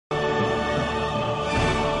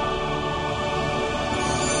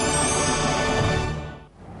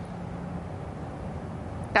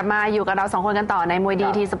ลับมาอยู่กับเรา2คนกันต่อในมวยดี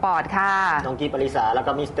ทีสปอร์ตค่ะน้องกีปริษาแล้ว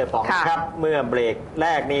ก็มิสเตอร์ป๋องครับเมื่อเบรกแร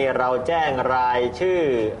กนี่เราแจ้งรายชื่อ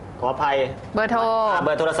ขออภัยเบอร์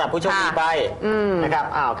โทรศัพท์ผู้โชคดีไปนะครับ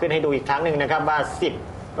ขึ้นให้ดูอีกครั้งหนึ่งนะครับว่า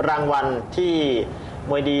10รางวัลที่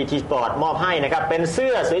มวยดีทีสปอร์ตมอบให้นะครับเป็นเสื้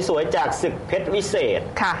อสวยๆจากศึกเพชรวิเศษ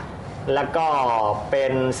ค่ะแล้วก็เป็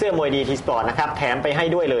นเสื้อมวยดีทีสปอร์ตนะครับแถมไปให้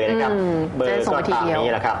ด้วยเลยนะครับเบอร์ก็ตาม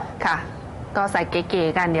นี้แหละครับค่ะก็ใส่เก๋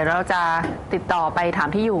ๆกันเดี๋ยวเราจะติดต่อไปถาม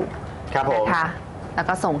ที่อยู่ครับผมนะคะแล้ว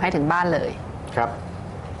ก็ส่งให้ถึงบ้านเลยครับ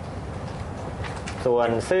ส่วน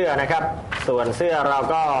เสื้อนะครับส่วนเสื้อเรา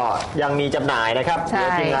ก็ยังมีจำหน่ายนะครับเดี๋ย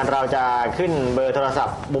วทีมงานเราจะขึ้นเบอร์โทรศัพ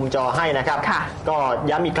ท์มุมจอให้นะครับก็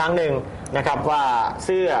ย้ำอีกครั้งหนึ่งนะครับว่าเ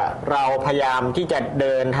สื้อเราพยายามที่จะเ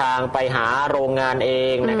ดินทางไปหาโรงงานเอ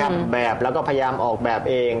งนะครับแบบแล้วก็พยายามออกแบบ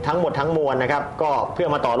เองทั้งหมดทั้งมวลนะครับก็เพื่อ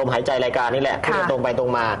มาต่อลมหายใจรายการนี่แหละเพื่อตรงไปตรง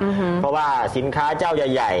มาเพราะว่าสินค้าเจ้าใ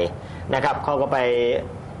หญ่ๆนะครับเขาก็ไป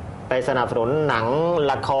สนับสนุนหนัง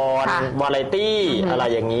ละครวาไรตี้อะไร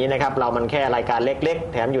อย่างนี้นะครับเรามันแค่รายการเล็ก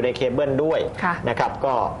ๆแถมอยู่ในเคเบิลด้วยนะครับ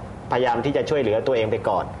ก็พยายามที่จะช่วยเหลือตัวเองไป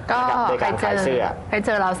ก่อนนะครับในการขายเสื้อไปเจ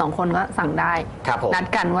อเรา2คนก็สั่งได้นัด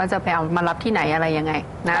กันว่าจะไปเอามารับที่ไหนอะไรยังไง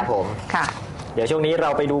นะครับผมค่ะเดี๋ยวช่วงนี้เรา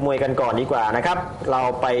ไปดูมวยกันก่อนดีกว่านะครับเรา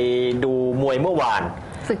ไปดูมวยเมื่อวาน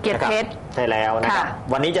ศึกเกียรติเพชรใช่แล้วนะครับ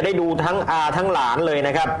วันนี้จะได้ดูทั้งอาทั้งหลานเลยน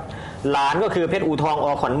ะครับหลานก็คือเพชรอู่ทองอ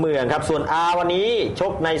ขวัญเมืองครับส่วนอาวันนี้ช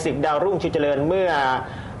กในศึกดาวรุ่งชูเจริญเมื่อ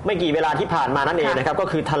ไม่กี่เวลาที่ผ่านมานั่นเองนะครับก็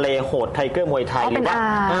คือทะเลโหดไทเกอร์มวยไทยหรือว่า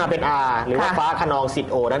เป็นอาหรือว่าฟ้าขนองสิท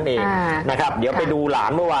ธิ์โอนั่นเองนะครับเดี๋ยวไปดูหลา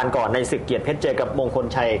นเมื่อวานก่อนในศึกเกียรติเพชรเจอกับมงคล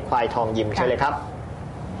ชัยควายทองยิมใช่เลยครับ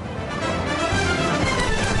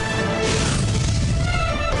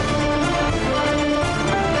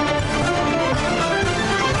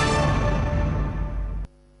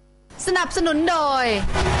สนับสนุนโดย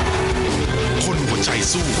คนหัวใจ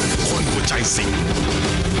สู้คนหัวใจสิง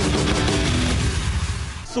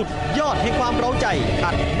สุดยอดแห่งความเร้าใจ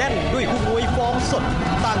อัดแน่นด้วยคู่มวยฟอร์มสด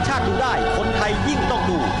ต่างชาติดูได้คนไทยยิ่งต้อง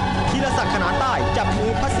ดูธีรศักดิ์ขนานใต้จับมื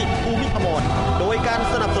อพระสิทธิ์ภูมิพมรโดยการ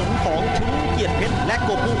สนับสนุนของชุนเกียรติเพชรและโก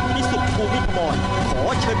บุพิสุทธิ์ภูมิพมรขอ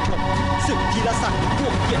เชิญชมศึกธีรศักดิ์พว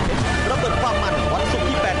กเกียรติเพชรระเบิดความมันวันศุกร์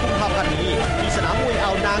ที่8กุมภาพันธ์นี้ที่สนามมวยอ่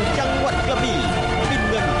าวนางจังหวัดกระบี่ปิด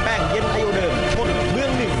เงินแป้งเย็นไอโอเดิมชนเมือง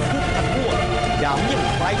หนึ่งทุกทันม่วงยามยิ่ง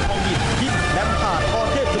ไฟทองยิบทิพและผ่าทอ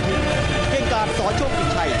เทพสุพินเก่งการสอโชคกิจ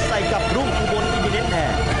ชัยใส่กับรุ่งอุบลอิมิเนนแท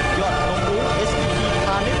นยอดนงรู้ SPT พ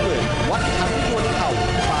าเน็ตเวิร์กวัดขันยวนเข่า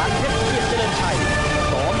ฝานเพชรเกียรติเจริญชัย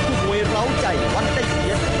สอนผู้มวยเร้าใจวันได้เสี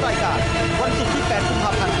ยทุกรายการวันศุกร์ที่8กุมภ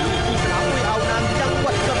าพันธ์นี้ที่สนามมวยอ่าวนางจังห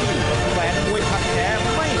วัดกระบี่แฟนมวยพันแท้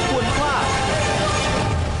ไม่ควรพลาด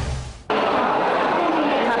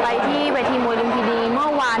ไปที่เวทีมวยลุมพินีเมื่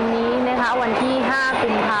อวานนี้นะคะวันที่5กุ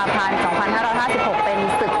มภาพันธ์2556เป็น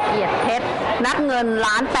ศึกเกียรติเพชรนักเงิน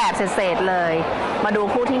1,800,000เศษเลยมาดู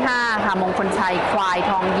คู่ที่5ค่ะมงคลชัยควาย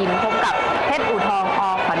ทองยิมพบกับเพชรอู่ทองอ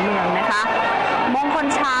ขวัญเมืองนะคะมงคล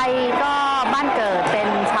ชัยก็บ้านเกิดเป็น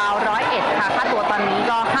ชาว101ค่ะค่าตัวตอนนี้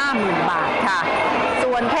ก็ 50,000 บาทค่ะ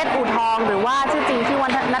ส่วนเพชรอู่ทองหรือว่าชื่อจริงที่วั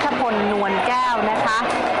นณัฐพลนวลแก้วนะคะ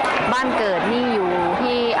บ้านเกิดนี่อยู่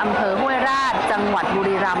ที่อำเภอห้วยราชจังหวัดบุ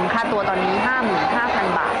รีรัมย์ค่าตัวตอนนี้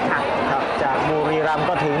 55,000 บาทค่ะครับจากบุรีรัมย์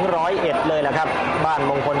ก็ถึง101เลยแหละครับบ้าน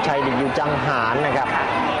มงคลชัยอยู่จังหารนะครับ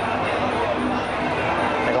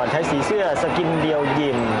แต่ก่อนใช้สีเสื้อสกินเดียว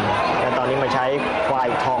ยิมแต่ตอนนี้มาใช้ควาย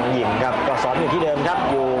ทองยิมครับก็สอนอยู่ที่เดิมครับ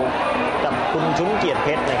อยู่กับคุณชุนเกียรติเพ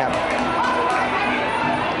ชรนะครับ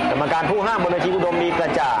กรรมการผู้ห้ามบนเวทีอุดมมีกร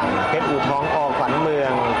ะจ่างเพชรอู่ทองอขวัญเมือ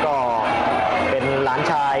งก็เป็นหลาน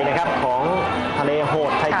ชายนะครับของทะเลโห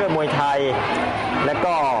ดไทเกอร์มวยไทยและ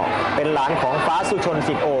ก็เป็นหลานของฟ้าสุชน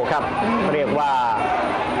สิทธิ์โอครับเรียกว่า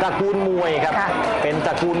ตระกูลมวยครับเป็นต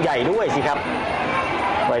ระกูลใหญ่ด้วยสิครับ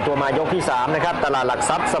ปล่อยตัวมายกที่3นะครับตลาดหลัก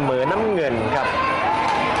ทรัพย์เสมอน้ำเงินครับ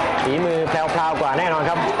ฝีมือแพรวๆกว่าแน่นอน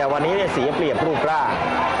ครับแต่วันนี้เนี่ยเสียเปรียบรูปร่าง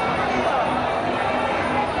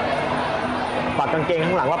ปักกางเกง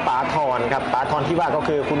ข้างหลังว่าป๋าทอนครับป๋าทอนที่ว่าก็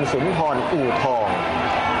คือคุณสุนทรอู่ทอง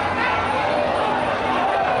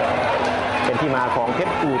เป็นที่มาของเพช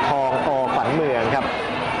รอู่ทองอขวัญเมืองครับ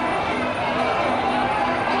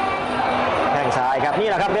แข้งซ้ายครับนี่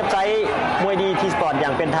แหละครับเว็บไซต์มวยดีทีสปอร์ตอย่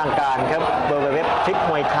างเป็นทางการครับ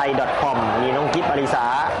www.tripmuythai.com มีน้องกิ๊บอลิสา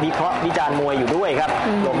วิเคราะห์วิจารณ์มวยอยู่ด้วยครับ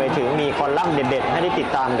รวมไปถึงมีคอลัมน์เด็ดๆให้ได้ติด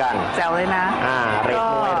ตามกันแจ๋วเลยนะเรท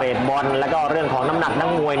มวยเรทบอลแล้วก็เรื่องของน้ำหนักนัก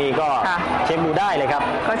มวยนี่ก็เช็คดูได้เลยครับ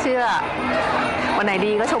ก็เชื่อวันไหน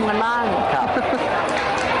ดีก็ชมกันบ้างครับ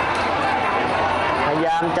พยาย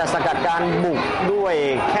ามจะสกัดการบุกด้วย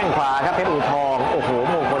แข้งขวาครับเพชรอู่ทองโอ้โห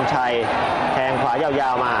มงคลชัยแทงขวายา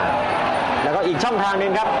วๆมาแล้วก็อีกช่องทางนึ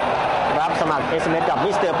งครับ รับสมัคร SMS กับ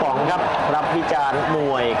มิสเตอร์ป๋องครับรับวิจารณ์ม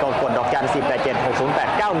วยก็กดดอกจัน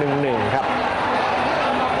 487608911 ครับ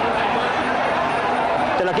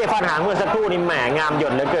จระเข้ฟาดหางเมื่อสักครู่นี่แหมงามหย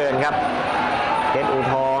ดเหลือเกินครับเพชรอู่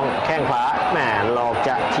ทองแข้งขวาแหมหลอกจ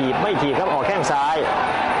ะถีบไม่ถีบครับออกแข้งซ้าย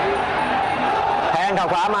แทงเข่า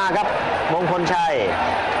ขวามาครับมงคลชัย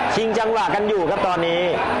ชิงจังหวะกันอยู่ครับตอนนี้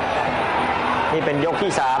นี่เป็นยก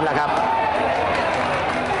ที่3แล้วครับ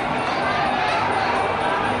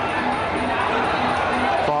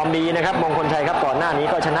ฟอร์มดีนะครับมงคลชัยครับก่อนหน้านี้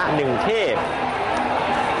ก็ชนะ1เทพ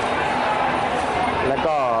แล้ว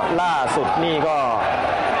ก็ล่าสุดนี่ก็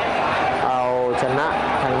เอาชนะ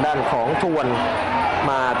ทางด้านของทวน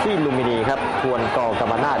มาที่ลุมพินีครับทวนกก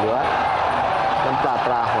ำมนาถหรือว่าน้ำป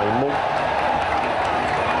ลาหอยมุก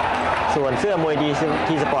ส่วนเสื้อมวยดี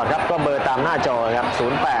ทีสปอร์ตครับก็เบอร์ตามหน้าจอครับ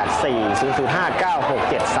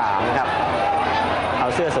0840059673ครับเอา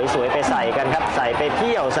เสื้อสวยๆไปใส่กันครับใส่ไปเ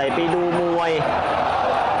ที่ยวใส่ไปดูมวย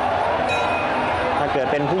ถ้าเกิด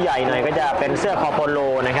เป็นผู้ใหญ่หน่อยก็จะเป็นเสื้อคอโปโล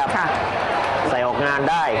นะครับใส่ออกงาน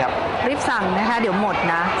ได้ครับรีบสั่งนะคะเดี๋ยวหมด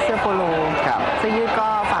นะเสื้อโปโลเสื้อยืดก็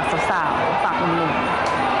ฝากสาวๆฝากหนุ่ม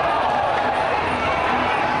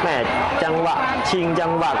แม่จังหวะชิงจั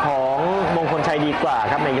งหวะของมงคลชัยดีกว่า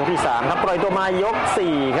ครับในยกที่3ครับปล่อยตัวมายก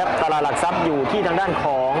4ครับตลาดหลักทรัพย์อยู่ที่ทางด้านข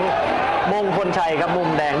องมงคลชัยครับมุม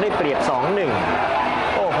แดงได้เปรียบ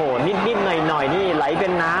 2-1 โอ้โหนิดๆหน่อยๆนี่ไหลเป็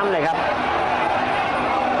นน้ำเลยครับ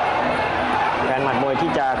แฟนหมัดมวย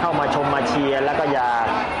ที่จะเข้ามาชมมาเชียร์แล้วก็อยาก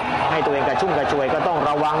ให้ตัวเองกระชุ่มกระชวยก็ต้อง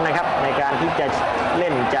ระวังนะครับในการที่จะเ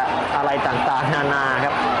ล่นจะอะไรต่างๆนานาค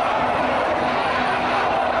รับ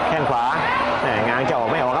แข้งขวาแหมงานจะออก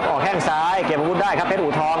ไม่ออกครับออกแข้งซ้ายเก็บอาวุธได้ครับเพชร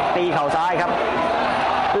อู่ทองตีเข่าซ้ายครับ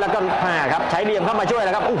แล้วก็ครับใช้เหลี่ยมเข้ามาช่วยแ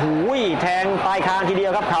ล้วครับโอ้โหแทงปลายคางทีเดีย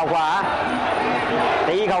วครับเข่าขวา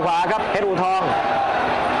ตีเข่าขวาครับเพชรอู่ทอง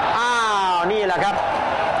อ้าวนี่แหละครับ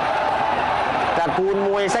ตระกูลม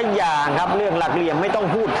วยสักอย่างครับเรื่องหลักเหลี่ยมไม่ต้อง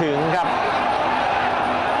พูดถึงครับ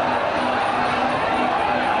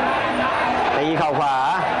ตีเข่าขวา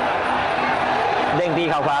เด้งตี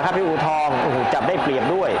เข่าขวาครับเพชรอู่ทองโอ้โหจับได้เปรียบ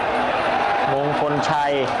ด้วยมงคลชั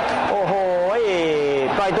ยโอ้โห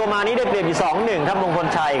ปล่อยตัวมานี้ได้เปรียบอยู่ 2-1 ครับมงคล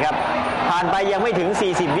ชัยครับผ่านไปยังไม่ถึง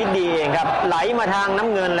40วินาทีเองครับไหลมาทางน้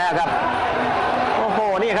ำเงินแล้วครับโอ้โห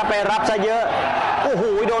นี่ครับไปรับซะเยอะโอ้โห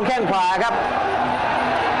โดนแข้งขวาครับ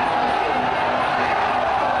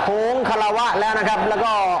โค้งคาราวะแล้วนะครับแล้ว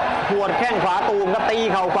ก็หวดแข้งขวาตูมครับตี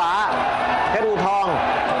เข่าขวาเพชรอู่ทอง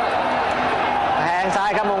แทงซ้า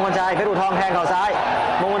ยครับมงคลชัยเพชรอู่ทองแทงเข่าซ้าย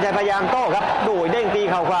มงคลชัยพยายามโต้ครับโดยเด้งตี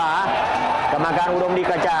เข่าขวากรรมการอุดมดี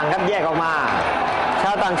กระจ่างครับแยกออกมาช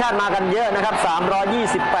าวต่างชาติมากันเยอะนะครับ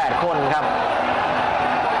328คนครับ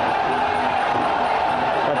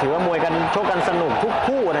ก็ถือว่ามวยกันชกกันสนุกทุก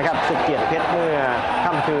คู่นะครับศึกเกียรติเพชรเมื่อ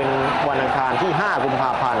ค่ำคืนวันอังคารที่5กุมภ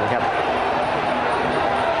าพันธ์ครับ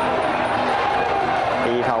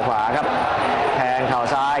ตีเข่าขวาครับแทงเข่า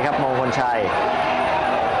ซ้ายครับมงคลชัย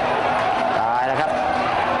ตายแล้วครับ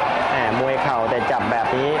มวยเข่าแต่จับแบบ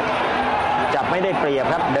นี้จับไม่ได้เปรียบ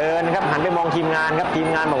ครับเดินครับหันไปมองทีมงานครับทีม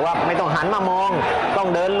งานบอกว่าไม่ต้องหันมามองต้อง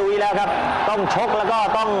เดินลุยแล้วครับต้องชกแล้วก็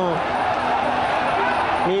ต้อง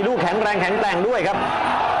มีลูกแข็งแรงแข็งแกร่งด้วยครับ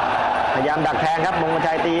พยายามดักแทงครับมงคล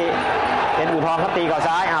ชัยตีเป็นอู่ทองครับตีเข่า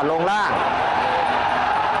ซ้ายลงล่าง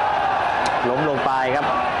ล้มลงไปครับ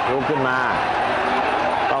ลุกขึ้นมา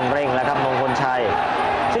ต้องเร่งแล้วครับมงคลชัย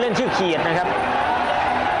ชื่อเล่นชื่อเขียดนะครับ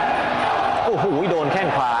โอ้โหโดนแข้ง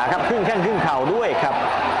ขวาครับครึ่งแข้งครึ่งเข่าด้วยครับ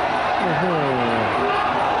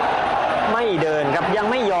ไม่เดินครับยัง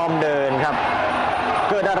ไม่ยอมเดินครับ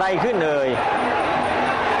เกิดอะไรขึ้นเลย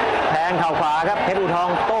แทงเข่าขวาครับเพชรอู่ทอง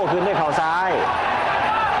โต้คืนด้วยเข่าซ้าย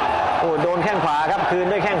โอ้โดนแข้งขวาครับคืน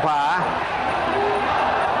ด้วยแข้งขวา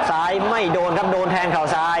ซ้ายไม่โดนครับโดนแทงเข่า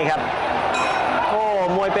ซ้ายครับโอ้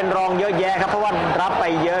มวยเป็นรองเยอะแยะครับเพราะว่ารับไป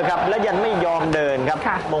เยอะครับและยังไม่ยอมเดินครับ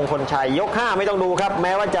มงคลชัยยก5ไม่ต้องดูครับแ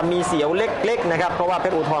ม้ว่าจะมีเสียวเล็กๆนะครับเพราะว่าเพ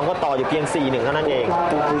ชรอู่ทองก็ต่ออยู่เพียง 4-1 เท่านั้นเอง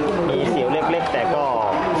มีเสียวเล็กๆแต่ก็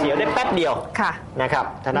เสียวได้แป๊บเดียวนะครับ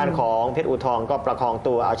ทางด้านของเพชรอู่ทองก็ประคอง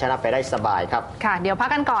ตัวเอาชนะไปได้สบายครับค่ะเดี๋ยวพัก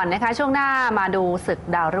กันก่อนนะคะช่วงหน้ามาดูศึก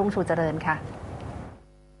ดาวรุ่งชูเจริญค่ะ